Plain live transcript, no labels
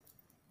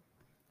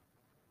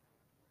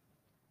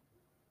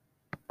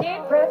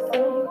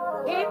pressing,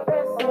 keep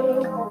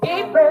pressing,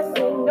 keep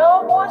pressing,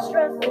 no more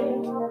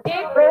stressing.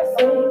 Keep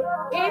pressing,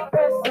 keep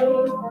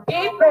pressing,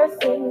 keep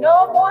pressing,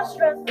 no more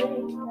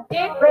stressing.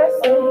 Keep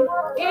pressing,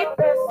 keep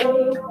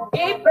pressing,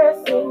 keep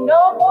pressing,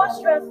 no more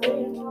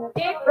stressing.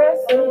 Keep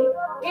pressing,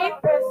 keep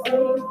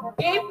pressing,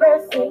 keep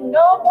pressing,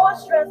 no more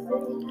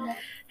stressing.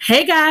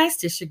 Hey guys,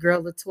 this your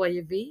girl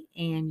Latoya V,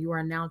 and you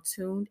are now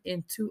tuned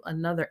into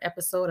another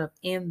episode of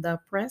In the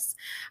Press.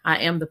 I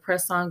am the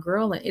Press On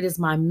Girl, and it is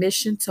my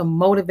mission to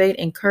motivate,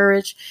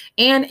 encourage,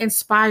 and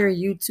inspire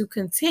you to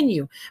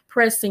continue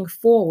pressing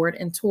forward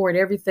and toward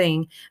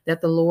everything that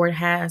the Lord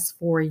has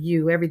for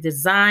you. Every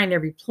design,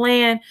 every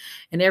plan,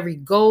 and every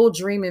goal,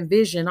 dream, and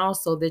vision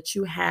also that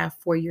you have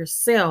for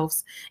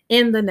yourselves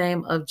in the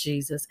name of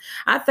Jesus.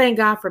 I thank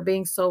God for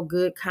being so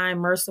good, kind,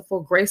 merciful,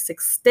 grace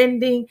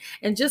extending,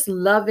 and just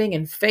loving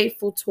and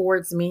faithful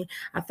towards me.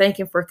 I thank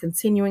Him for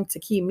continuing to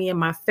keep me and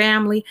my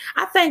family.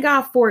 I thank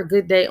God for a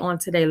good day on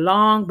today,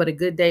 long, but a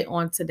good day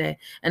on today,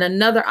 and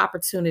another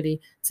opportunity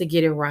to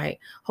get it right.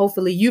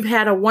 Hopefully, you've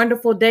had a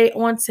wonderful day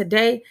on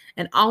today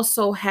and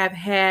also have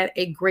had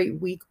a great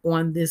week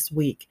on this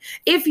week.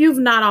 If you've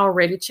not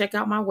already, check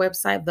out my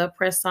website,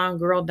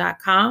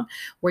 thepressongirl.com,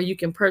 where you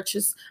can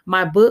purchase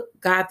my book,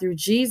 God Through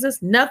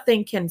Jesus.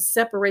 Nothing can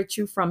separate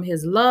you from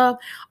His love.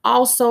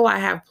 Also, I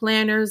have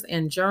planners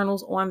and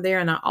journals on there,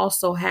 and I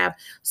also have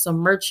some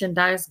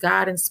merchandise,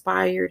 God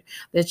inspired,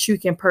 that you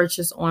can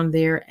purchase on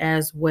there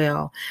as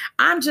well.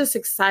 I'm just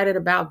excited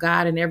about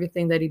God and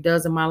everything that He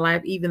does in my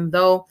life, even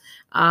though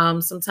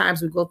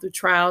sometimes we go through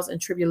trials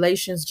and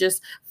tribulations,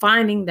 just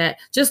finding that,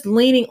 just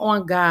leaning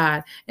on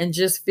God and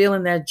just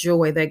feeling that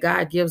joy that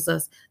God gives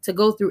us to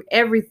go through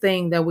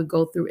everything that we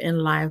go through in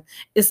life.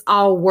 It's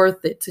all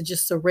worth it to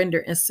just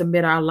surrender and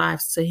submit our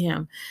lives to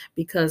Him,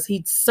 because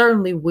He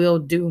certainly will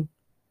do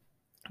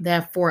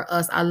that for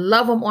us. I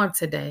love Him on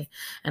today,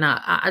 and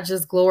I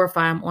just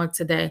glorify Him on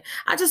today.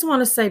 I just want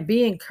to say,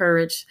 be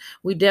encouraged.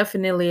 We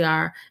definitely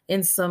are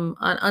in some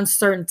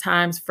uncertain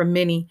times for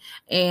many,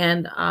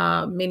 and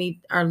many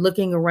are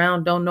looking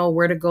around, don't know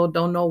where to go,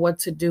 don't know what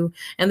to do,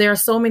 and there are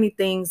so many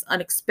things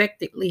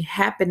unexpectedly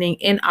happening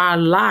in our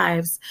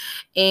lives,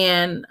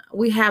 and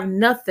we have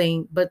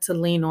nothing but to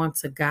lean on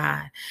to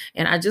God.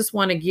 And I just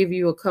want to give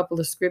you a couple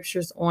of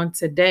scriptures on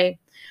today.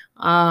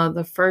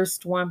 The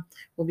first one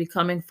will be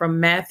coming from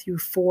Matthew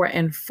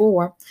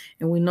 4:4.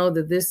 And we know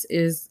that this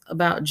is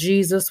about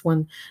Jesus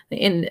when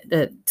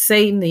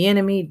Satan, the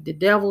enemy, the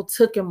devil,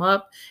 took Him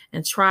up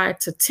and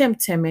tried to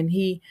tempt Him. And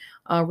He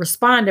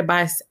responded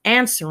by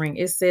answering.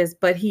 It says,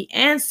 "But He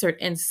answered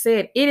and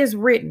said, it is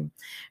written,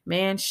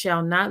 man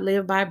shall not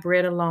live by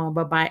bread alone,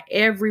 but by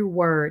every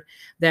word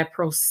that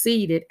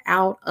proceeded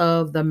out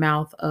of the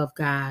mouth of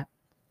God."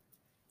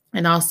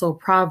 And also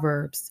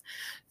Proverbs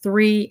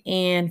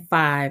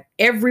 3:5.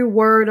 Every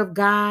word of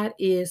God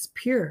is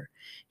pure.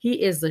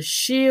 He is a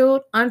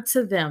shield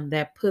unto them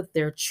that put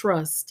their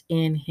trust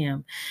in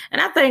Him.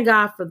 And I thank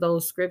God for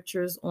those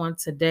scriptures on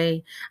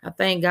today. I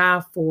thank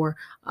God for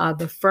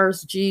the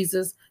first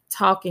Jesus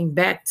talking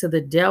back to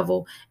the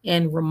devil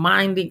and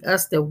reminding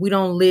us that we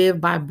don't live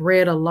by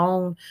bread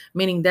alone,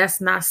 meaning that's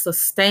not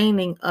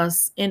sustaining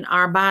us in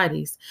our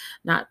bodies,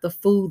 not the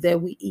food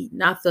that we eat,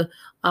 not the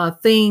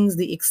things,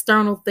 the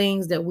external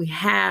things that we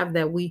have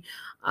that we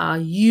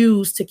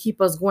use to keep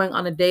us going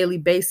on a daily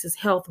basis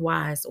health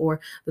wise, or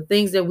the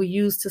things that we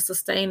use to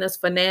sustain us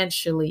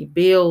financially,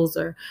 bills,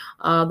 or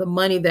the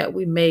money that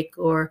we make,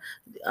 or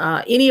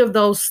any of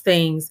those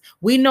things.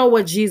 We know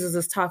what Jesus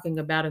is talking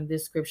about in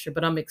this scripture,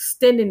 but I'm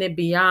extending it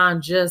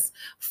beyond just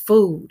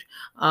food,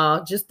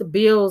 just the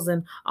bills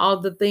and all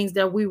the things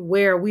that we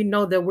wear. We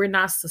know that we're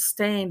not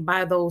sustained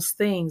by those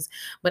things,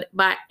 but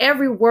by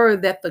every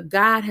word that the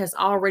God has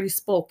already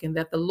spoken,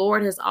 that the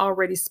Lord has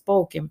already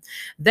spoken.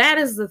 That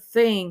is the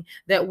thing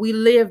that we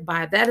live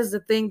by. That is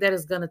the thing that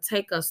is going to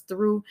take us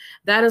through.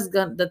 That is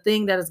the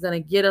thing that is going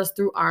to get us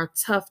through our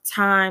tough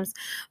times.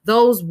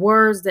 Those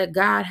words that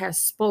God has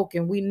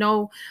spoken. We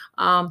know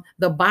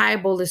the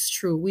Bible is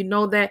true. We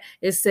know that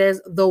it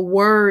says the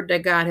word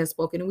that God has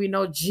spoken. We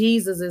know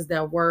Jesus is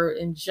that word.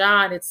 In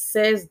John, it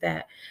says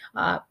that.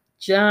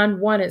 John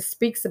 1, it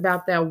speaks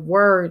about that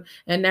word,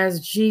 and that's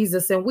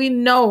Jesus. And we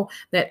know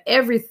that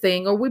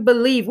everything, or we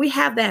believe, we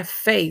have that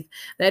faith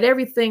that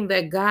everything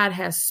that God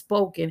has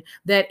spoken,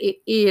 that it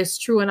is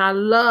true. And I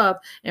love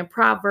in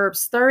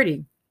Proverbs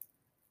 30,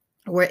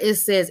 where it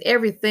says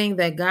everything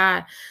that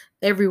God,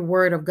 every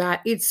word of God,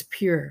 it's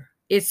pure.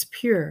 It's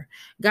pure.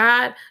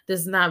 God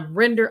does not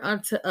render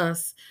unto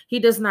us. He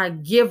does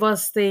not give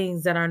us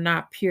things that are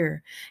not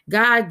pure.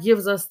 God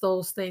gives us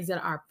those things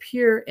that are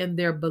pure and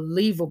they're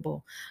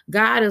believable.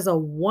 God is a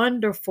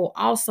wonderful,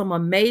 awesome,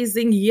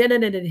 amazing.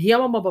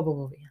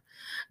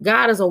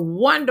 God is a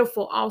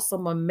wonderful,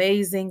 awesome,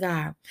 amazing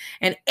God.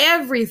 And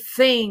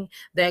everything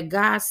that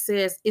God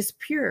says is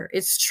pure.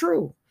 It's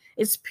true.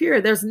 It's pure.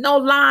 There's no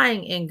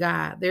lying in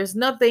God. There's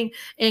nothing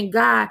in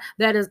God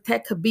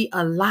that could be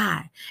a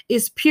lie.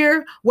 It's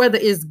pure, whether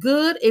it's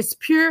good. It's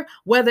pure,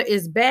 whether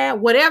it's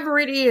bad. Whatever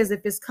it is,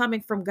 if it's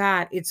coming from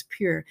God, it's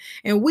pure.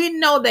 And we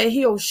know that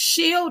he'll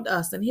shield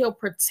us and he'll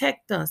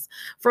protect us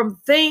from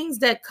things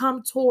that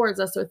come towards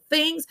us or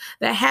things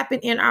that happen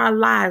in our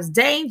lives,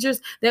 dangers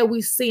that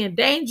we see and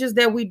dangers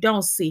that we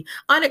don't see,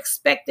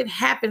 unexpected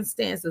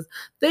happenstances,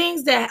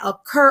 things that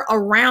occur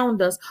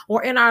around us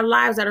or in our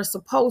lives that are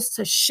supposed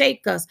to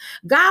shake us.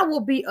 God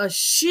will be a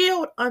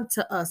shield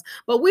unto us,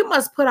 but we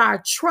must put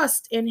our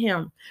trust in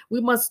him.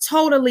 We must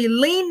totally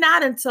lean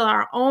not into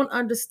our own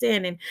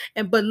understanding,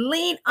 but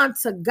lean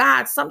unto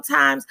God.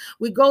 Sometimes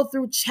we go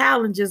through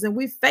challenges and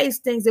we face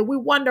things and we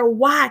wonder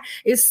why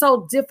it's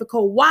so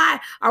difficult. Why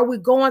are we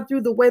going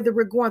through the way that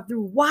we're going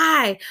through?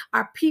 Why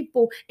are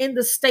people in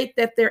the state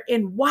that they're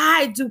in?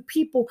 Why do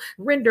people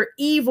render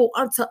evil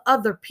unto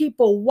other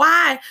people?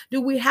 Why do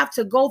we have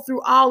to go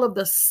through all of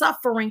the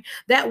suffering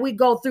that we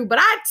go through? But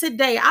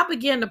today I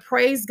began to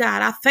praise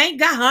God. I thank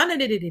God.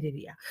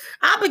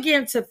 I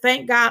began to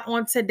thank God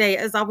on today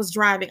as I was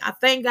driving. I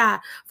thank God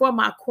for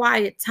my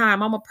quiet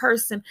time. I'm a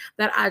person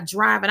that I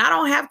drive and I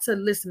don't have to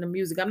listen to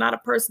music. I'm not a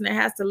person that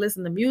has to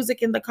listen to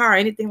music in the car or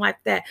anything like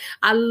that.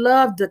 I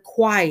love the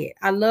quiet.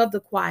 I love the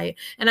quiet.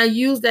 And I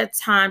use that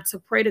time to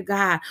pray to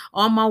God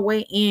on my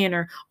way in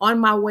or on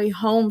my way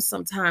home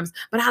sometimes.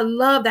 But I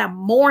love that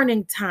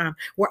morning time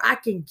where I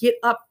can get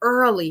up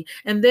early.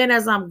 And then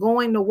as I'm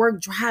going to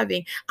work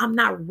driving, I'm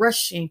not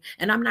rushing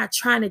and I'm not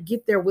trying to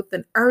get there with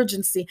an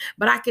urgency,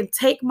 but I can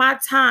take my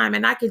time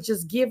and I can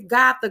just give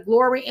God the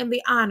glory and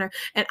the honor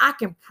and I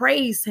can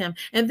praise him.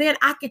 And then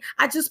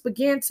I just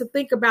began to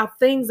think about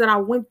things that I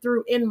went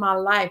through in my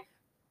life.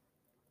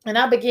 And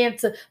I began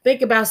to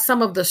think about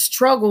some of the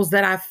struggles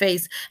that I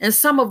faced and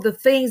some of the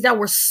things that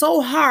were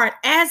so hard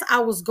as I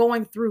was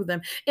going through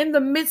them. In the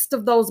midst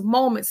of those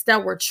moments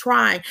that were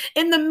trying,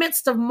 in the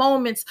midst of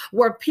moments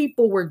where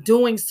people were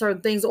doing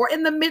certain things, or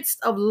in the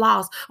midst of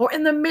loss, or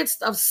in the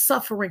midst of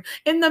suffering,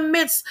 in the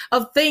midst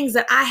of things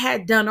that I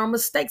had done or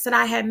mistakes that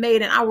I had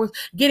made and I was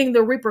getting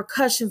the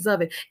repercussions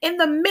of it. In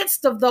the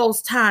midst of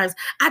those times,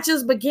 I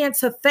just began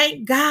to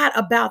thank God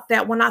about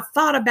that when I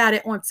thought about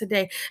it on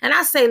today. And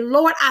I say,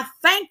 Lord, I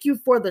thank you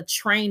for the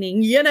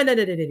training.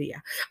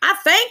 I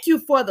thank you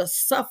for the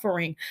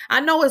suffering. I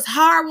know it's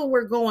hard when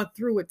we're going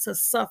through it to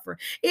suffer.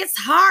 It's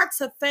hard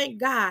to thank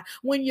God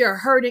when you're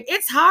hurting.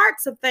 It's hard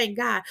to thank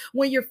God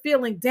when you're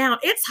feeling down.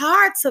 It's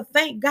hard to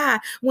thank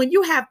God when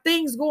you have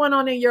things going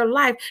on in your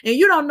life and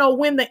you don't know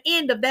when the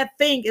end of that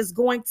thing is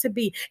going to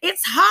be.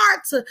 It's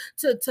hard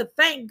to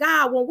thank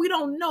God when we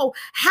don't know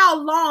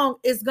how long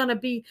is going to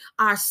be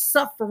our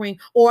suffering,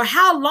 or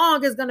how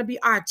long is going to be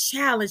our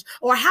challenge,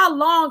 or how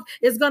long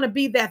is going to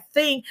be that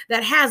thing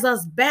that has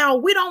us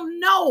bound. We don't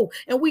know.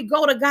 And we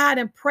go to God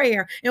in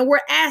prayer and we're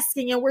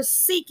asking and we're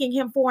seeking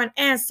him for an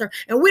answer.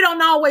 And we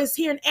don't always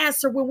hear an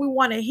answer when we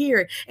want to hear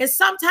it. And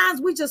sometimes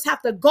we just have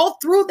to go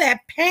through that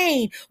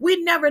pain.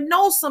 We never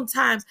know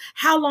sometimes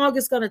how long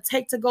it's going to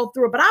take to go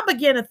through it. But I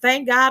began to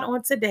thank God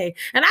on today.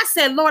 And I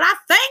said, Lord, I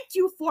thank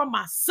you for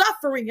my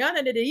suffering.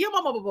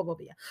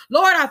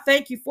 Lord, I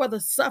thank you for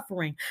the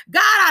suffering.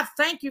 God, I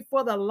thank you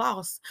for the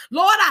loss.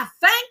 Lord, I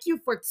thank you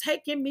for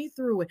taking me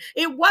through it.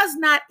 It was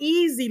not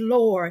easy,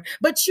 Lord,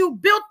 but you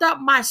built up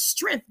my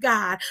strength,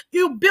 God.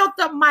 You built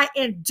up my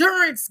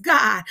endurance,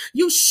 God.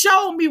 You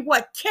showed me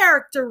what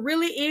character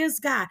really is,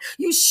 God.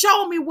 You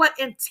showed me what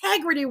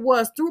integrity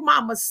was through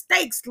my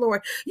mistakes,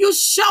 Lord. You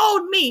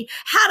showed me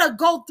how to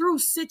go through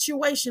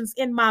situations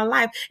in my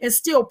life and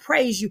still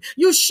praise you.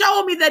 You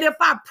showed me that if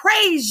I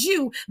praise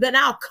you, then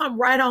I'll come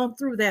right on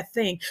through that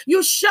thing.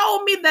 You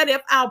showed me that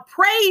if I'll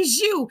praise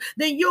you,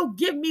 then you'll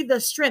give me the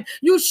strength.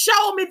 You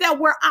showed me that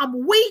where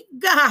I'm weak,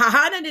 God,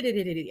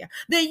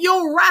 then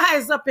you'll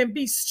rise up and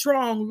be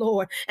strong,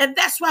 Lord. And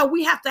that's why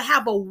we have to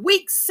have a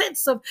weak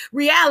sense of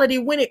reality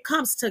when it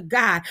comes to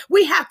God.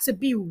 We have to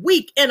be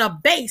weak and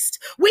abased.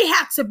 We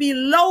have to be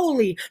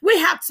lowly. We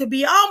have to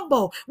be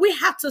humble. We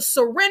have to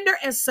surrender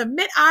and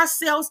submit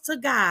ourselves to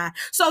God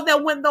so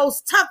that when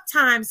those tough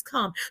times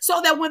come,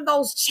 so that when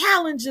those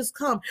challenges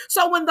come,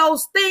 so when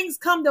those things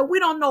come that we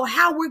don't know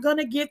how we're going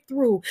to get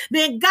through,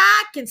 then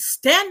God can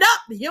stand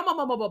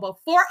up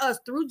for us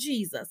through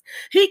Jesus.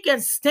 He can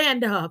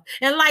stand up.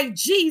 And like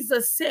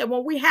Jesus said,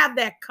 when we have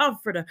that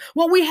comforter,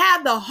 when we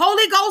have the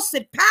Holy Ghost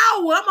and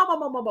power,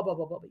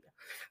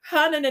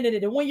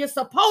 when you're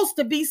supposed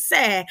to be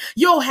sad,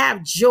 you'll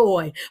have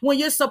joy. When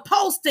you're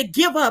supposed to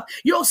give up,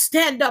 you'll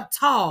stand up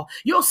tall.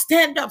 You'll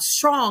stand up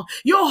strong.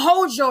 You'll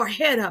hold your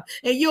head up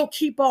and you'll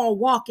keep on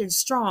walking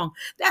strong.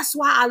 That's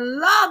why I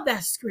love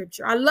that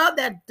scripture. I love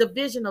that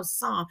division of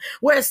Psalm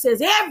where it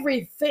says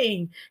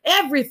everything,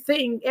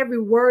 every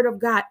word of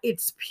God,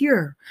 it's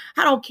pure.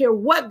 I don't care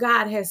what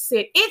God has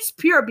said. It's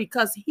pure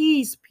because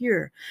he's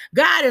pure.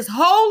 God is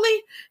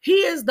holy. He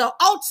is the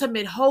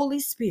ultimate Holy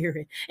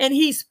Spirit, and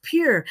he's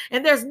pure.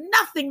 And there's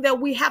nothing that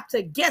we have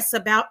to guess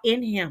about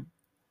in him.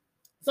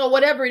 So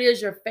whatever it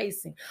is you're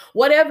facing,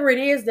 whatever it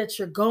is that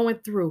you're going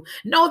through,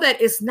 know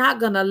that it's not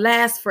going to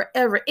last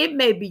forever. It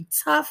may be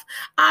tough.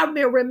 I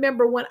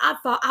remember when I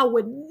thought I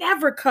would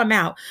never come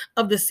out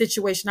of the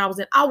situation I was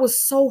in. I was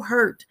so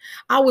hurt.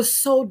 I was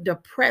so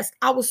depressed.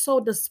 I was so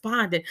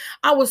despondent.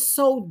 I was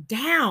so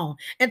down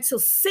until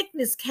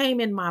sickness came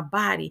in my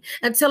body,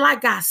 until I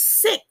got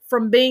sick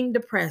from being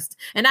depressed.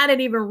 And I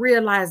didn't even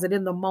realize it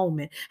in the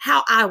moment,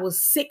 how I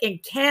was sick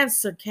and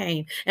cancer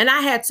came. And I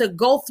had to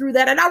go through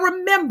that. And I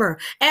remember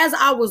as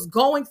I was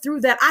going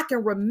through that, I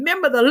can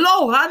remember the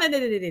Lord.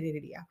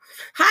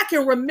 I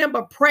can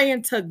remember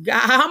praying to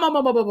God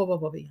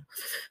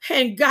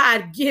and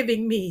God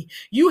giving me,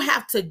 you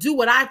have to do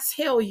what I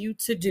tell you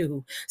to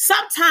do.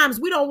 Sometimes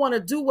we don't want to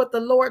do what the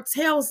Lord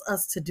tells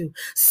us to do.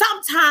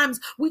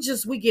 Sometimes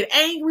we get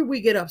angry, we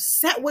get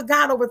upset with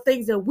God over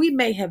things that we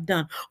may have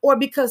done, or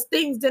because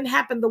things didn't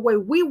happen the way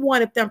we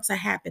wanted them to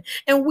happen,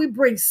 and we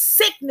bring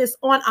sickness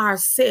on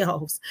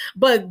ourselves.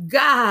 But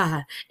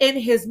God, in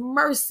his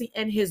mercy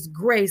and his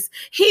grace,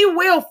 he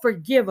will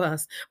forgive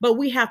us. But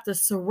we have to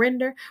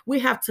surrender. We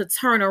have to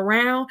turn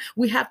around.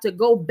 We have to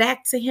go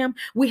back to him.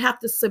 We have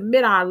to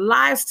submit our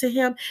lives to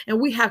him, and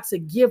we have to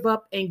give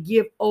up and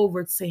give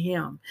over to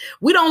him.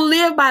 We don't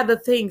live by the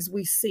things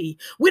we see.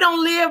 We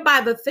don't live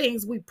by the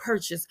things we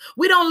purchase.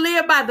 We don't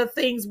live by the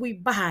things we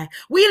buy.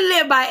 We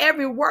live by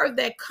every word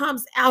that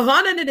comes out of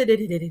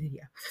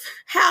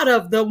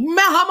the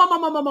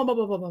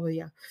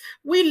mouth.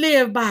 We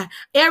live by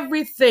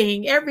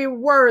everything, every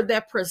word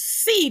that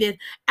proceeded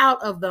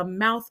out of the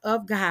mouth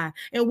of God.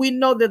 And we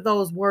know that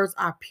those words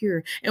are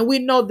pure. And we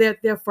know that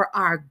they're for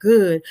our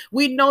good.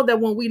 We know that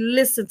when we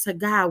listen to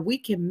God, we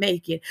can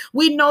make it.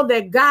 We know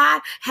that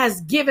God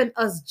has given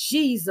us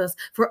Jesus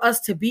for us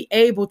to be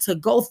able to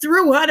go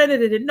through,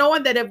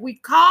 knowing that if we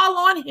call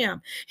on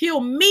him,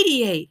 he'll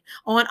mediate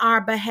on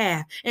our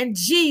behalf. And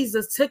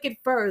Jesus took it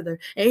further.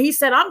 And he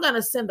said, I'm going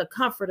to send the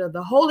comforter,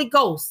 the Holy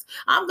Ghost.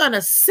 I'm going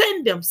to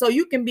send him so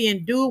you can be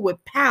endued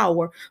with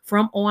power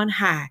from on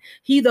high.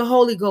 He, the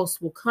Holy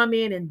Ghost, will come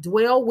in and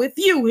dwell with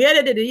you.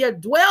 He'll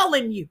dwell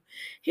in you.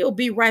 He'll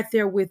be right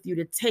there with you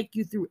to take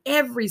you through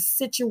every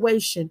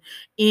situation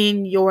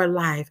in your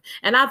life.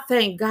 And I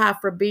thank God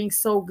for being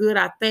so good.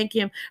 I thank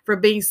him for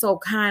being so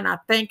kind. I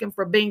thank him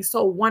for being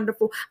so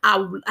wonderful.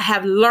 I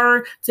have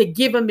learned to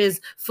give him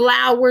his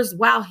flowers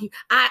while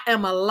I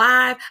am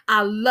alive.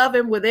 I love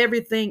him with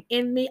everything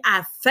in me.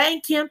 I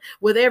thank him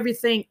with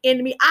everything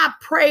in me. I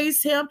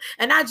praise him.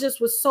 And I just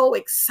was so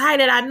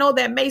excited. I know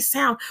that may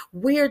sound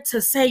weird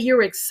to say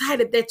you're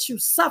excited that you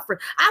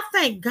suffered. I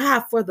thank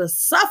God for the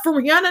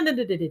suffering.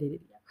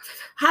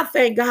 I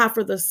thank God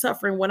for the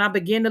suffering when I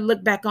began to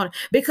look back on it,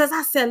 because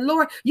I said,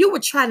 Lord, you were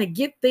trying to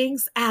get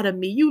things out of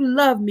me. You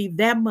love me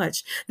that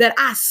much that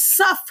I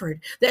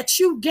suffered, that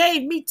you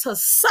gave me to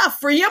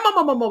suffer.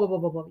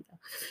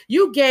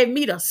 You gave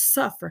me to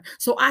suffer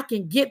so I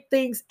can get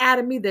things out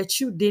of me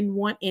that you didn't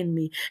want in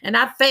me. And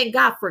I thank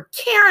God for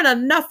caring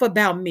enough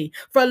about me,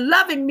 for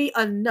loving me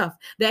enough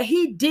that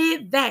he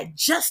did that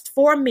just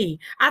for me.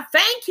 I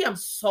thank him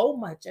so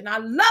much, and I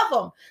love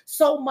him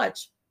so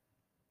much.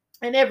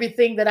 And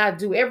everything that I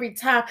do, every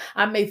time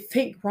I may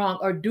think wrong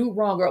or do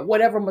wrong or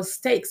whatever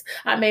mistakes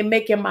I may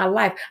make in my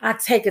life, I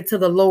take it to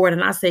the Lord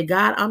and I say,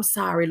 God, I'm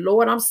sorry.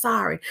 Lord, I'm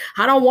sorry.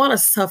 I don't want to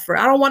suffer.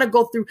 I don't want to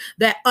go through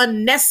that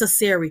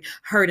unnecessary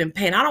hurt and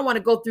pain. I don't want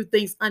to go through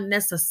things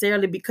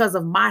unnecessarily because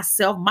of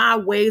myself, my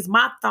ways,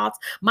 my thoughts,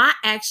 my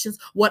actions,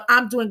 what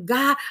I'm doing.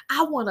 God,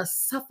 I want to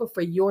suffer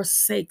for your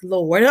sake,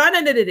 Lord. I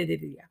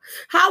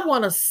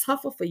want to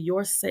suffer for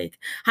your sake.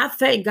 I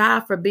thank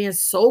God for being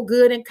so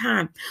good and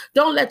kind.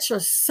 Don't let your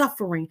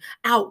suffering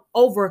out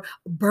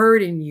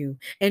overburden you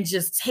and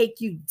just take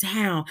you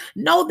down.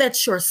 Know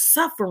that your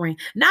suffering,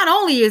 not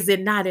only is it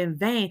not in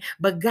vain,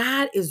 but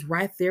God is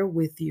right there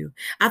with you.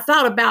 I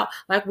thought about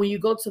like when you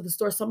go to the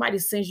store, somebody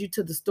sends you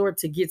to the store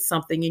to get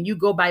something and you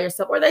go by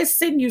yourself, or they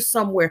send you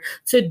somewhere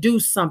to do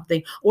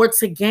something or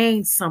to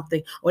gain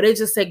something, or they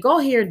just say, go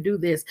here and do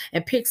this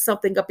and pick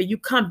something up and you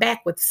come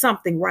back with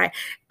something, right?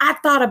 I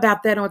thought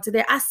about that on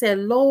today. I said,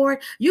 Lord,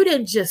 you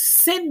didn't just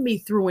send me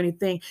through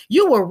anything.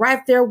 You were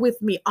right there with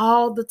me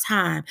all the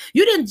time.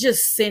 You didn't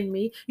just send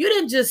me. You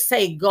didn't just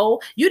say go.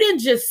 You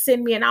didn't just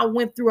send me and I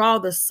went through all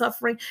the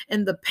suffering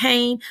and the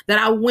pain that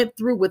I went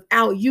through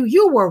without you.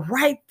 You were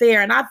right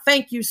there. And I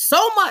thank you so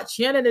much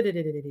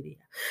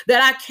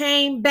that I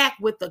came back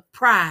with the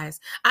prize.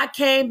 I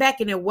came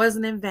back and it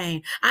wasn't in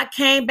vain. I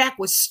came back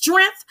with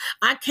strength.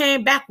 I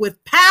came back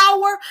with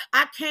power.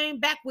 I came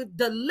back with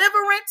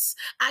deliverance.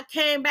 I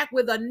came back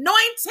with anointing.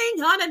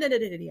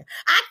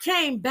 I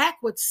came back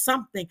with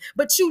something,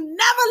 but you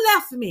never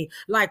left me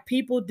like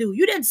people do.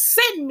 You didn't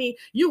send me.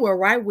 You were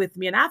right with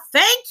me. And I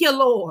thank you,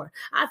 Lord.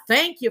 I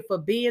thank you for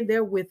being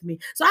there with me.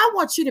 So I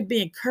want you to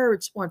be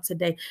encouraged on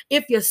today.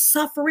 If you're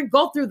suffering,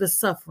 go through the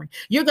suffering.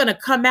 You're going to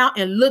come out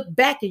and look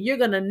back, and you're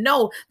going to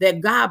know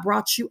that God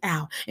brought you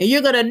out. And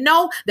you're going to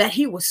know that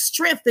he was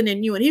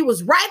strengthening you, and he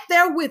was right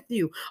there with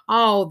you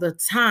all the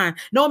time.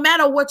 No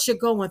matter what you're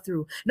going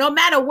through, no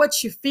matter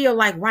what you feel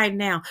like right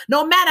now,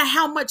 no matter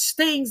how much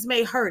things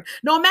may hurt,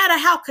 no matter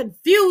how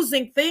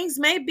confusing things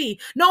may be,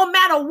 no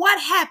matter what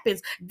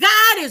happens,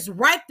 God is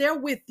right there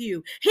with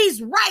you.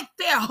 He's right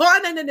there.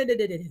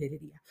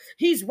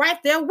 He's right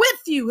there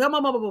with you.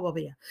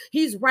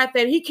 He's right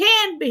there. He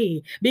can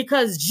be,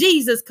 because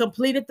Jesus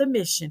completed the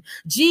mission.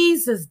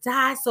 Jesus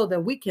died so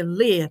that we can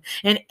live.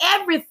 And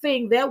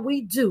everything that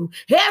we do,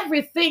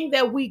 everything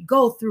that we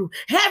go through,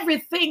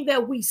 everything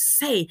that we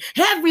say,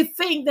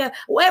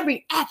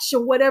 every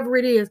action, whatever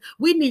it is,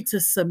 we need to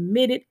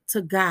submit it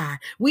to God.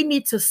 We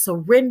need to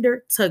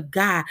surrender to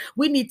God.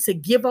 We need to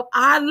give up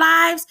our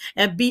lives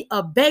and be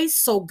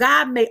abased so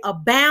God may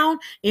abound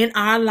in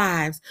our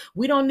lives.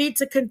 We don't need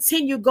to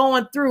continue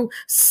going through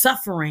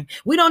suffering.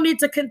 We don't need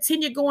to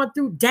continue going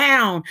through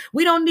down.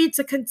 We don't need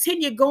to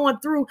continue going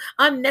through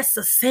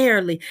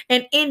unnecessarily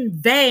and in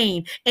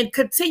vain, and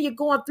continue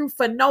going through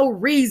for no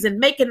reason,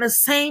 making the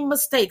same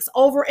mistakes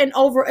over and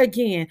over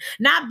again,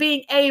 not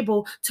being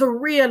able to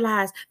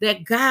realize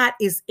that God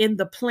is in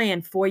the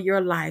plan for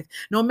your life.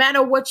 No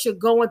matter what you're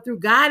going through,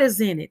 God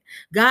is in it.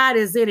 God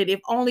is in it. If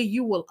only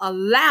you will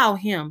allow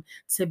him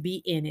to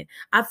be in it.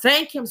 I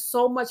thank him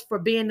so much for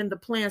being in the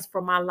plans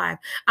for my life.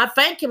 I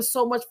thank him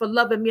so much for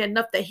loving me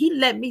enough that he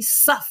let me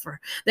suffer,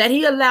 that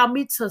he allowed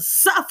me to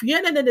suffer,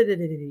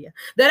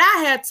 that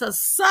I had to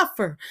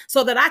suffer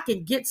so that I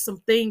can get some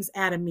things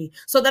out of me,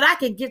 so that I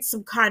can get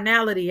some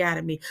carnality out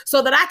of me,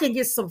 so that I can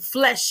get some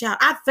flesh out.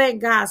 I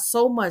thank God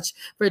so much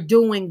for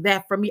doing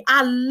that for me.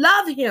 I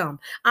love him.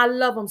 I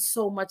love him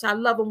so much. I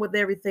love him with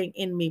everything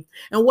in me.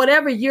 And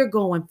whatever you're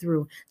going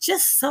through,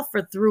 just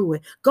suffer through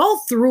it. Go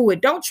through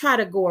it. Don't try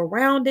to go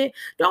around it.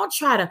 Don't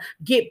try to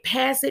get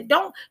past it.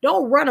 Don't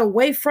run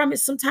away from it.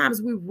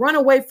 Sometimes we run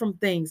away from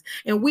things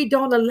and we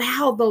don't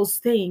allow those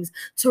things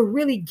to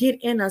really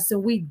get in us,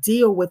 and we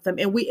deal with them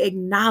and we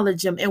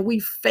acknowledge them and we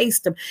face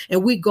them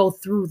and we go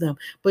through them.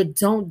 But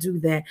don't do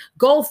that.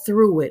 Go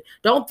through it.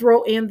 Don't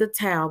throw in the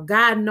towel.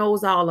 God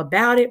knows all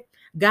about it.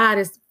 God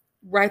is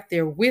right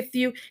there with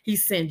you. He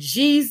sent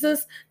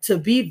Jesus to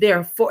be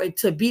there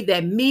to be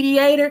that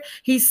mediator.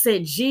 He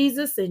sent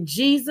Jesus, and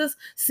Jesus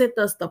sent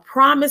us the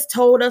promise,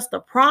 told us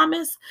the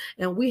promise,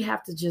 and we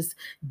have to just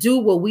do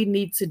what we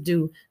need to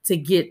do to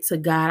get to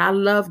God. I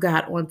love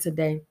God on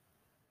today.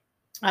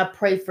 I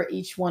pray for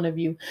each one of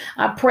you.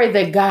 I pray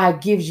that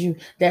God gives you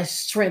that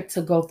strength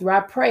to go through. I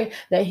pray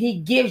that he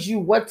gives you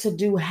what to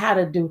do, how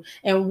to do,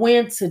 and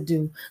when to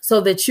do, so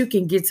that you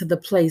can get to the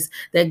place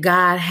that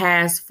God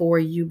has for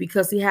you,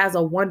 because he has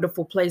a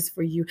wonderful place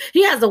for you.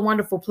 He has a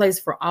wonderful place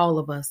for all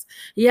of us.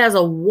 He has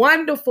a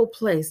wonderful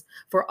place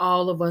for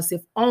all of us,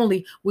 if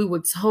only we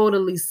would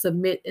totally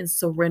submit and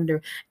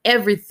surrender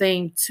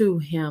everything to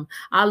him.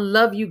 I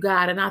love you,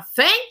 God, and I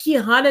thank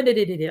you,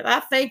 honey.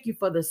 I thank you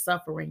for the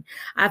suffering.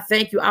 I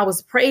thank you. I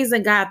was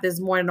praising God this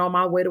morning on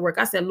my way to work.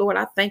 I said, Lord,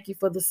 I thank you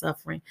for the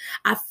suffering.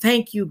 I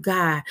thank you,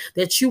 God,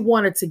 that you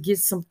wanted to get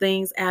some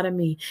things out of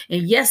me.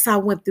 And yes, I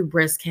went through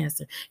breast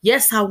cancer.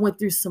 Yes, I went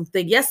through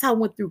something. Yes, I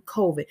went through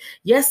COVID.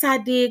 Yes, I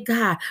did,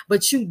 God,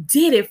 but you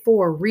did it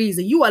for a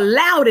reason. You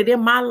allowed it in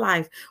my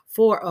life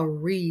for a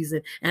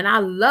reason. And I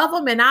love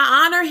him and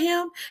I honor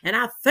him and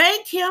I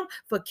thank him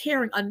for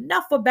caring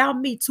enough about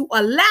me to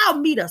allow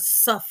me to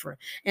suffer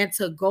and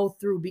to go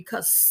through,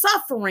 because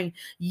suffering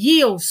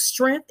yields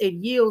strength, it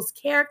yields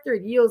character,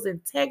 it yields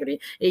integrity,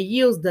 it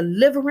yields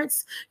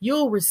deliverance.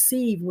 You'll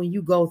receive when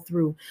you go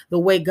through the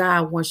way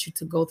God wants you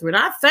to go through. And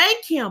I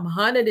thank him,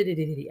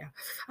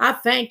 I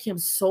thank him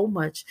so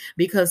much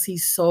because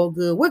he's so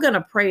good. We're going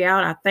to pray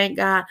out. I thank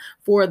God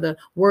for the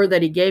word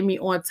that he gave me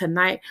on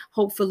tonight.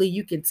 Hopefully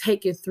you can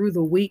take it through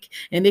the week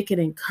and it can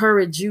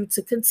encourage you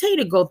to continue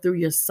to go through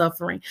your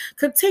suffering,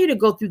 continue to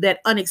go through that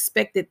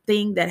unexpected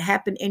thing that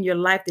happened in your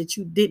life that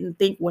you didn't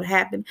think would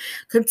happen.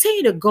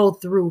 Continue to go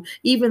through,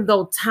 even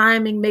though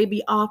timing may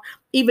be off,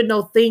 even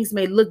though things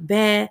may look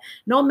bad,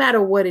 no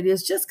matter what it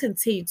is, just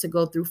continue to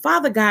go through.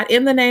 Father God,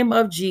 in the name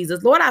of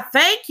Jesus, Lord, I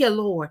thank you,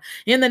 Lord,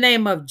 in the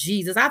name of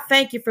Jesus. I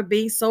thank you for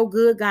being so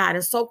good, God,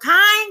 and so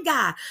kind,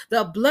 God.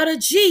 The blood of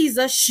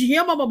Jesus,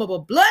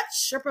 blood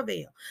shall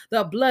prevail.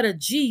 The blood of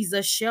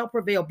Jesus shall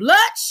prevail. Blood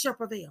shall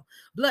prevail.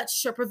 Blood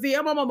shall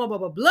prevail.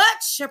 Blood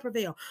shall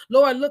prevail.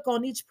 Lord, look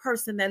on each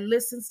person that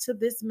listens to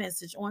this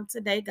message on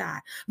today, God.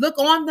 Look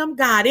on them,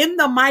 God, in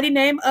the mighty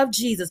name of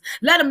Jesus.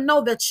 Let them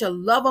know that you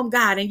love them,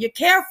 God, and you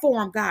care for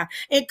them, God.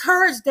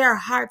 Encourage their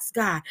hearts,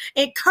 God.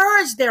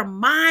 Encourage their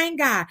mind,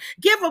 God.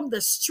 Give them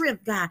the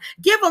strength, God.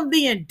 Give them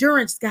the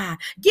endurance, God.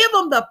 Give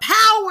them the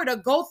power to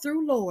go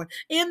through, Lord,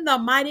 in the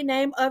mighty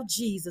name of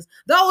Jesus.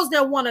 Those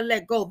that want to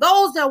let go,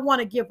 those that want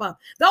to give up,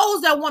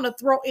 those that want to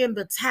throw in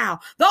the towel,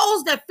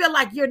 those that feel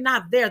like you're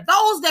not there,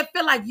 those that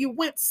feel like you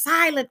went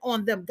silent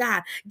on them,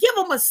 God. Give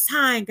them a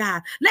sign,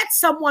 God. Let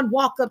someone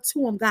walk up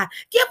to them, God.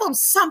 Give them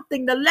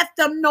something to let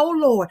them know,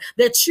 Lord,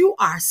 that you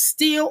are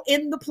still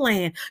in the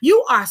plan.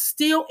 You are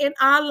still in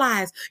our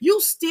lives. You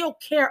still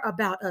care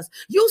about us.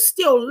 You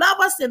still love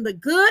us in the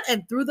good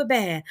and through the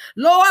bad.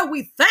 Lord,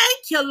 we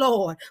thank you,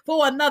 Lord,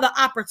 for another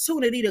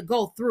opportunity to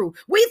go through.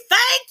 We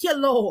thank you,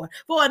 Lord,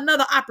 for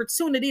another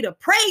opportunity to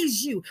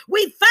praise you.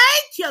 We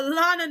thank you,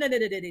 Lord.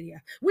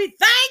 We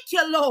thank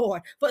you,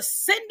 Lord, for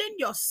sending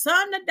your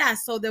son to die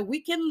so that we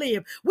can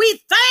live.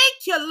 We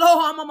thank you,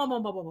 Lord,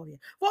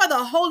 for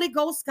the Holy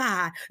Ghost,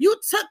 God. You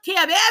took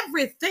care of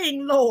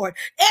everything, Lord,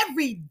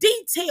 every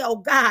detail,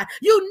 God.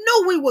 You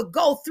knew we would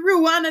go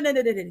through.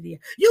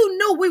 You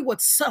knew we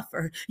would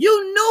suffer.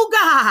 You knew,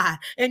 God,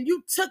 and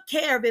you took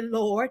care of it,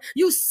 Lord.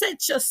 You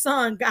sent your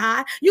son,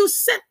 God. You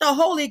sent the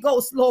Holy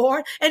Ghost,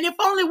 Lord. And if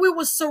only we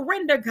would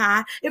surrender,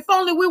 God, if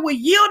only we would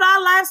yield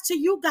our lives to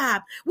you,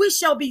 God, we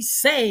shall be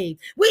saved.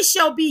 We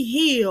shall be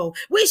healed.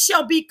 We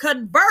shall be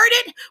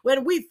converted.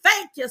 When we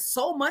thank you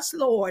so much,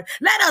 Lord,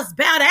 let us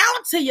bow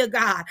down to you,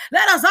 God.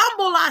 Let us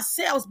humble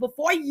ourselves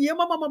before you,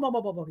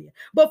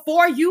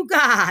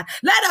 God.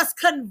 Let us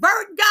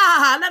convert,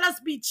 God. Let us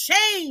be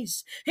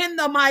changed in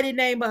the mighty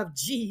name of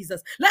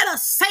Jesus. Let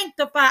us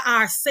sanctify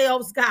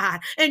ourselves, God,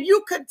 and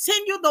you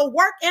continue the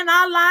work in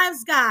our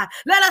lives, God.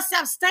 Let us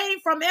abstain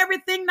from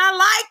everything not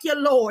like you,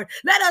 Lord.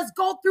 Let us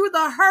go through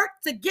the hurt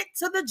to get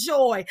to the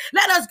joy.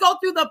 Let us go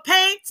through the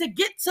pain to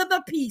get to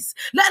the peace.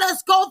 Let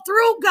us go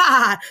through,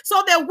 God,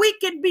 so that we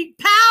can be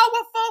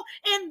powerful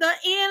in the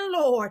end,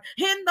 Lord,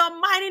 in the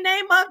mighty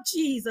name of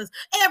Jesus.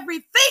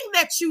 Everything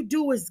that you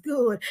do is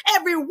good.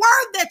 Every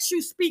word that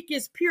you speak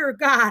is pure,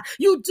 God.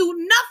 You do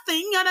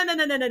nothing.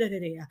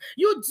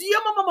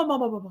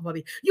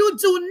 You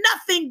do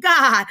nothing,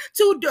 God,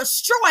 to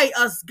destroy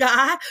us,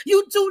 God.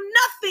 You do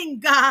nothing,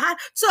 God,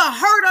 to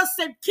hurt us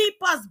and keep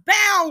us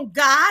bound,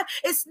 God.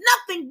 It's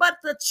nothing but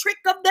the trick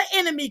of the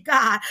enemy,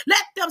 God.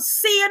 Let them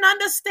see and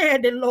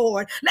understand it,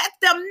 Lord. Let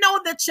them know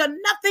that you're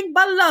nothing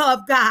but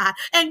love, God,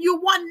 and you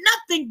want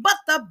nothing but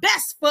the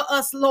best for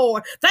us,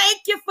 Lord.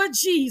 Thank you for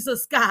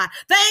Jesus, God.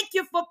 Thank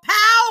you for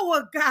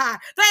power, God.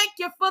 Thank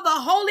you for the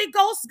Holy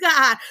Ghost,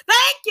 God.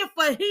 Thank you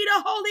for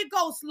the Holy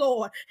Ghost,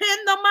 Lord,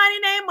 in the mighty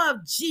name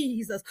of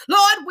Jesus.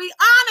 Lord, we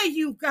honor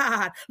you,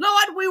 God.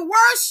 Lord, we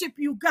worship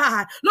you,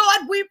 God.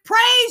 Lord, we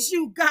praise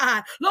you,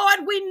 God. Lord,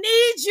 we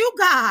need you,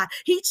 God,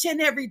 each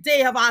and every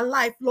day of our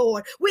life,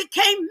 Lord. We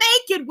can't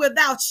make it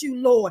without you,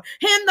 Lord,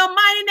 in the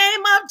mighty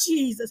name of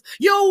Jesus.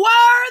 You're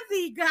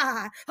worthy,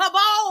 God, of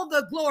all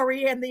the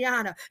glory and the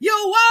honor.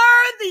 You're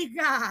worthy,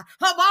 God,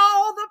 of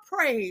all the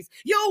praise.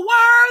 You're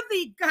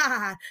worthy,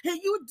 God, and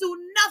you do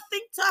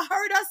nothing to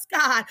hurt us,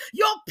 God.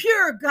 You're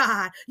pure,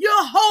 God. You're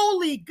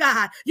holy,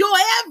 God. You're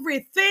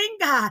everything,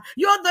 God.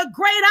 You're the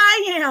great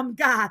I am,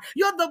 God.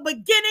 You're the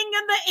beginning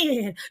and the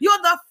end. You're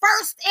the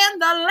first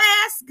and the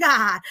last,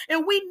 God.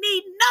 And we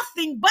need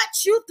nothing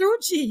but you through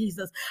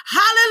Jesus.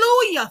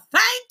 Hallelujah.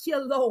 Thank you,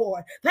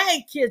 Lord.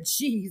 Thank you,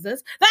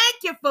 Jesus.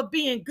 Thank you for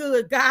being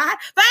good, God.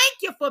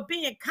 Thank you for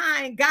being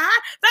kind, God.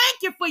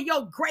 Thank you for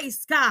your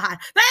grace, God.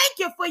 Thank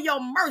you for your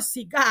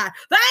mercy, God.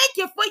 Thank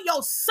you for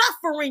your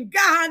suffering,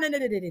 God.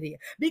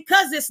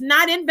 Because it's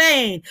not in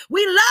vain.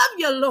 We love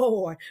you,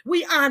 Lord.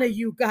 We honor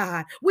you,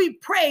 God. We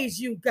praise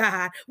you,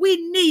 God. We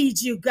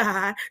need you,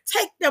 God.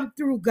 Take them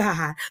through,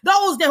 God.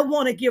 Those that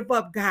want to give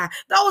up, God.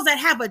 Those that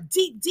have a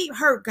deep, deep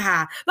hurt,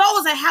 God.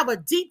 Those that have a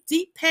deep,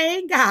 deep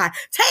pain, God.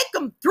 Take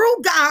them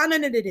through, God.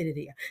 In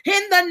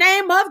the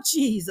name of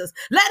Jesus.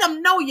 Let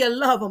them know you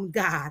love them,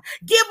 God.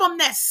 Give them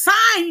that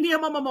sign.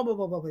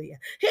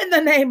 In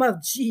the name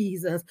of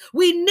Jesus.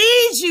 We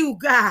need you,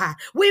 God.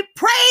 We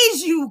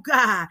praise you,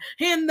 God.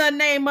 In the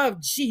name of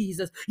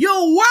Jesus.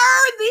 You're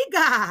worthy,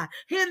 God.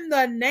 In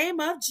the name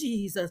of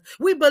Jesus.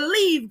 We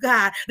believe,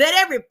 God, that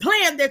every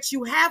plan that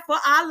you have for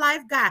our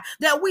life, God,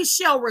 that we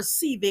shall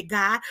receive it,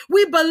 God.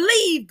 We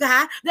believe,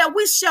 God, that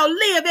we shall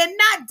live and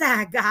not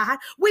die, God.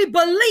 We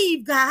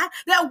believe, God,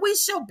 that we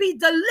shall be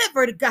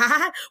delivered,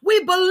 God.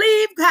 We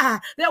believe, God,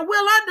 that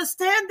we'll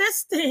understand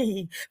this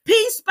thing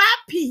piece by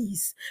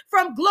piece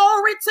from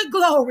glory to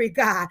glory,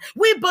 God.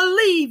 We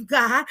believe,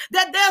 God,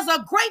 that there's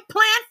a great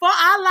plan for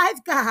our life,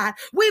 God.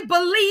 We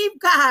believe,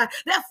 God,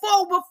 that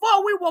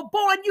before we were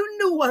born, you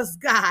knew us,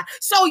 God.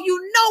 So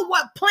you know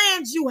what plan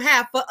plans you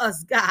have for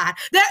us, God.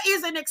 There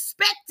is an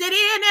expected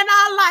end in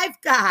our life,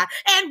 God.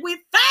 And we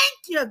thank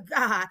you,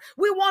 God.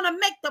 We want to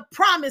make the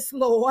promise,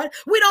 Lord.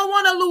 We don't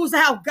want to lose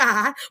out,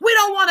 God. We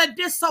don't want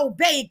to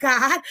disobey,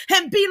 God,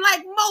 and be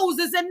like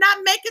Moses and not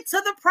make it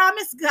to the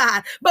promise,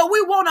 God. But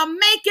we want to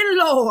make it,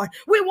 Lord.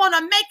 We want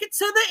to make it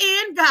to the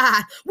end,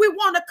 God. We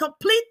want to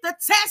complete the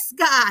test,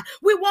 God.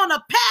 We want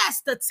to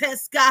pass the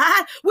test,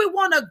 God. We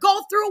want to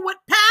go through with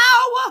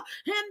power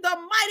in the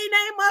mighty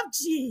name of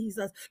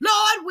Jesus.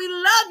 Lord, we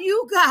love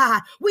you,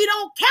 God. We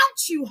don't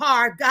count you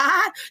hard,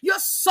 God. You're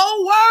so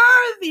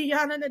worthy.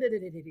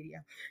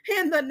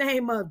 In the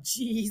name of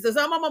Jesus.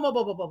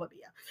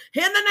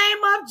 In the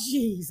name of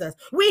Jesus.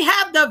 We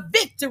have the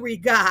victory,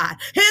 God.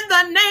 In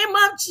the name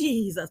of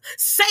Jesus.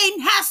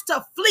 Satan has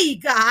to flee,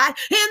 God.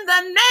 In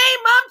the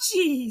name of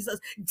Jesus.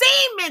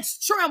 Demons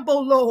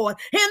tremble, Lord.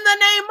 In the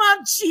name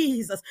of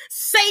Jesus.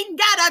 Satan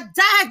gotta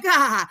die,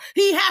 God.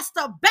 He has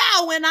to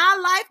bow in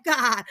our life,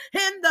 God.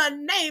 In the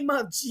name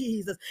of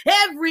Jesus.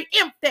 Every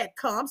imp that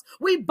comes,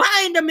 we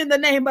bind them in the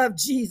name of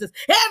Jesus.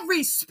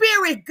 Every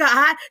spirit,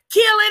 God,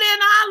 kill it in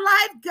our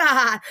life,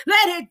 God.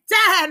 Let it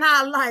die in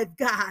our life,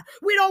 God.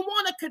 We don't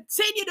want to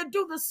continue to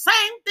do the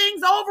same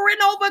things over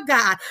and over,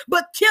 God,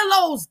 but kill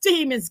those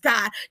demons,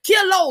 God.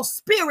 Kill those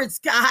spirits,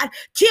 God.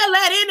 Kill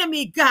that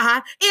enemy,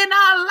 God, in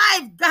our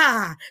life,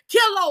 God.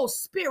 Kill those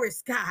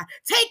spirits, God.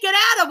 Take it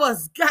out of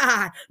us,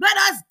 God. Let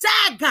us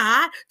die,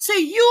 God, to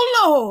you,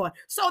 Lord,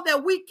 so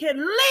that we can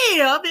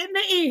live in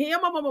the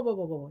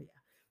end.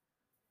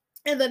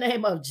 In the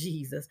name of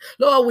Jesus.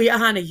 Lord, we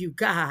honor you,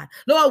 God.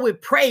 Lord, we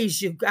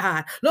praise you,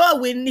 God. Lord,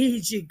 we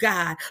need you,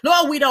 God.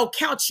 Lord, we don't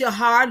count you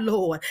hard,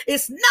 Lord.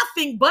 It's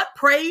nothing but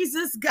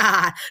praises,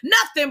 God.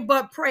 Nothing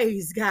but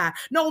praise, God.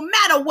 No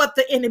matter what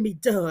the enemy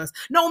does,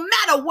 no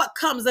matter what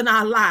comes in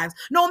our lives,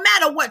 no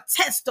matter what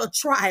tests or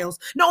trials,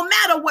 no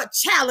matter what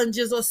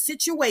challenges or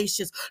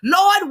situations,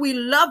 Lord, we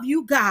love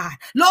you, God.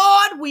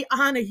 Lord, we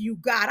honor you,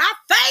 God. I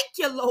thank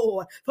you,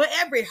 Lord, for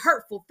every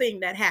hurtful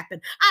thing that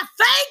happened. I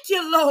thank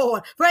you,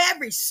 Lord, for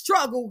every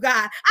struggle,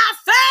 God. I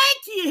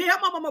thank you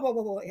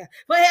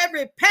for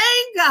every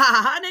pain,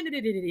 God,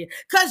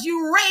 because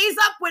you raise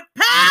up with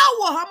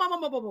power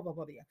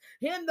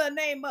in the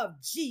name of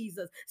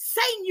Jesus.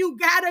 Satan, you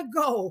gotta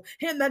go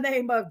in the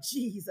name of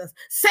Jesus.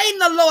 Satan,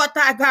 the Lord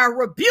thy God,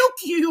 rebuke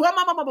you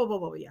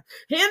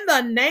in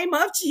the name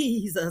of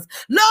Jesus.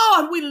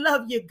 Lord, we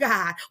love you,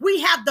 God. We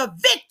have the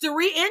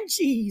victory in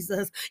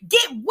Jesus.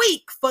 Get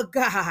weak for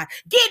God.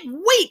 Get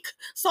weak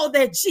so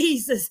that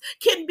Jesus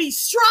can be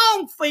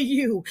strong for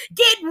you.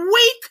 Get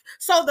weak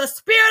so the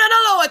Spirit of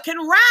the Lord can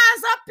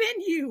rise up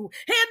in you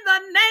in the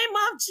name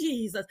of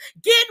Jesus.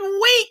 Get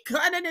weak.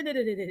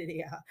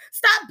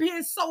 Stop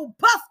being so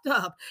puffed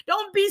up.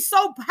 Don't be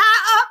so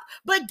high up,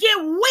 but get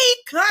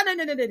weak in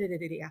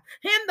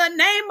the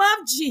name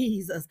of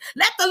Jesus.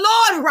 Let the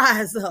Lord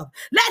rise up.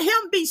 Let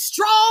him be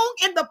strong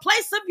in the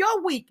place of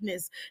your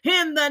weakness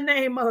in the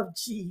name of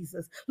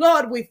Jesus.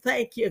 Lord, we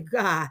thank you,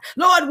 God.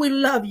 Lord, we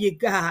love you,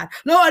 God.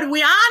 Lord,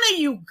 we honor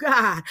you,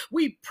 God.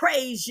 We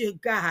praise you,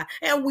 God.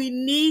 And we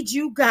need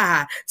you,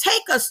 God.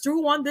 Take us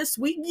through on this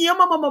week.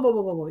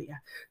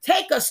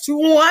 Take us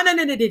through on.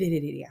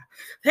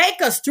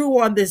 Take us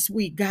through on this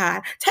week,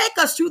 God. Take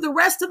us through the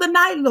rest of the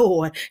night,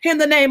 Lord, in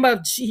the name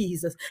of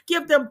Jesus.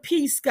 Give them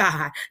peace,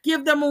 God.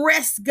 Give them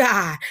rest,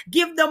 God.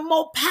 Give them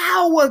more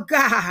power,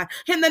 God,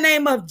 in the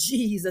name of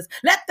Jesus.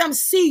 Let them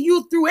see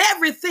you through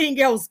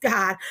everything else,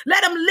 God.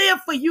 Let them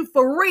live for you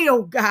for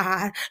real,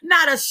 God.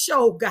 Not a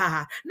show,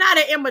 God. Not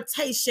an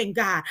imitation,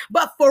 God,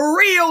 but for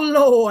real,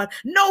 Lord.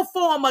 No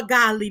form of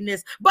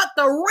godliness, but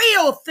the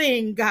real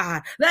thing,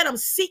 God. Let them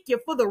seek you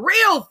for the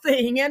real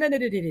thing. In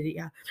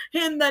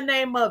the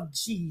name of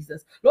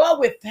Jesus. Lord,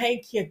 we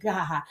thank you,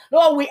 God.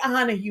 Lord, we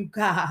honor you,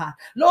 God.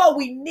 Lord,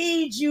 we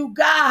need you,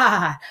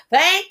 God.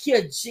 Thank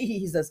you,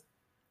 Jesus.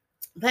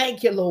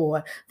 Thank you,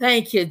 Lord.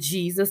 Thank you,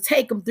 Jesus.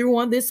 Take them through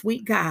on this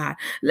week, God.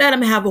 Let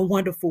them have a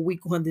wonderful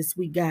week on this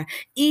week, God.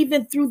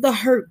 Even through the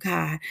hurt,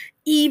 God.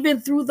 Even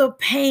through the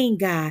pain,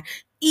 God.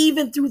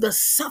 Even through the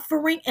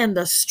suffering and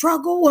the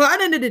struggle.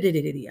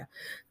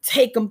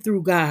 Take them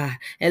through, God,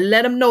 and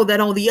let them know that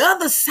on the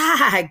other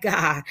side,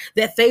 God,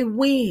 that they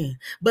win.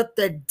 But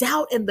the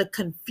doubt and the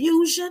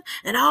confusion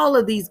and all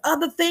of these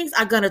other things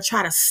are going to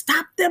try to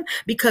stop them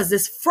because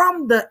it's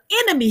from the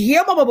enemy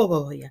here.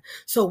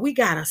 So we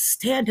got to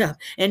stand up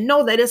and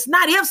know that it's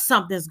not if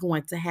something's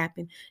going to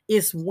happen,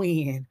 it's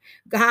when.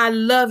 God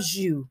loves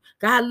you.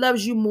 God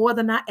loves you more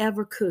than I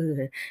ever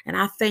could. And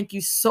I thank you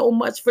so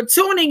much for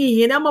tuning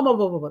in.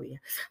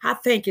 I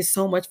thank you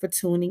so much for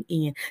tuning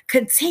in.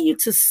 Continue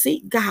to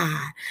seek God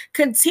God.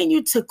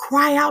 Continue to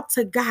cry out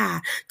to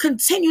God.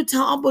 Continue to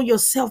humble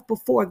yourself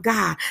before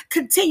God.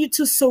 Continue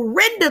to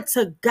surrender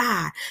to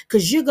God,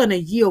 because you're going to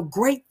yield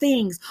great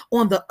things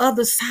on the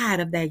other side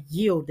of that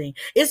yielding.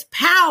 It's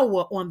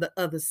power on the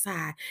other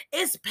side.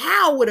 It's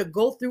power to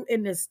go through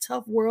in this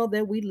tough world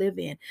that we live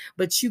in,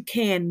 but you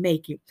can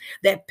make it.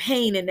 That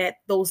pain and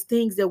those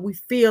things that we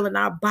feel in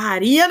our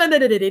body, in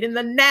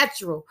the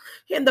natural,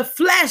 in the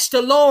flesh,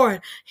 the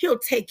Lord, He'll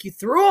take you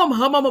through them.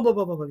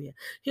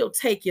 He'll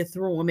take you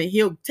through them, and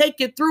He'll take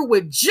you through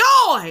with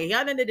joy.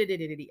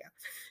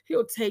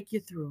 He'll take you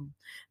through.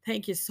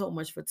 Thank you so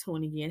much for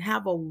tuning in.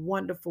 Have a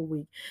wonderful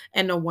week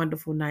and a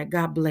wonderful night.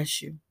 God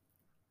bless you.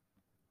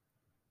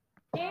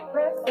 Keep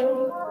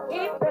pressing,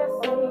 keep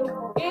pressing,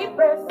 keep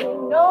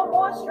pressing, no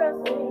more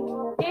stressing.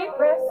 Keep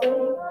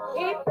pressing,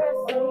 keep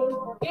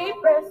pressing, keep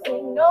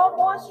pressing, no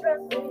more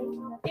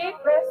stressing. Keep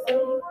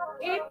pressing,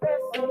 keep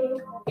pressing,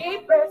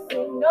 keep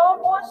pressing, no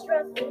more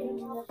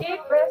stressing. Keep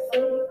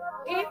pressing,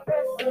 keep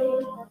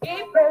pressing,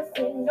 keep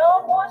pressing,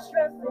 no more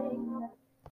stressing.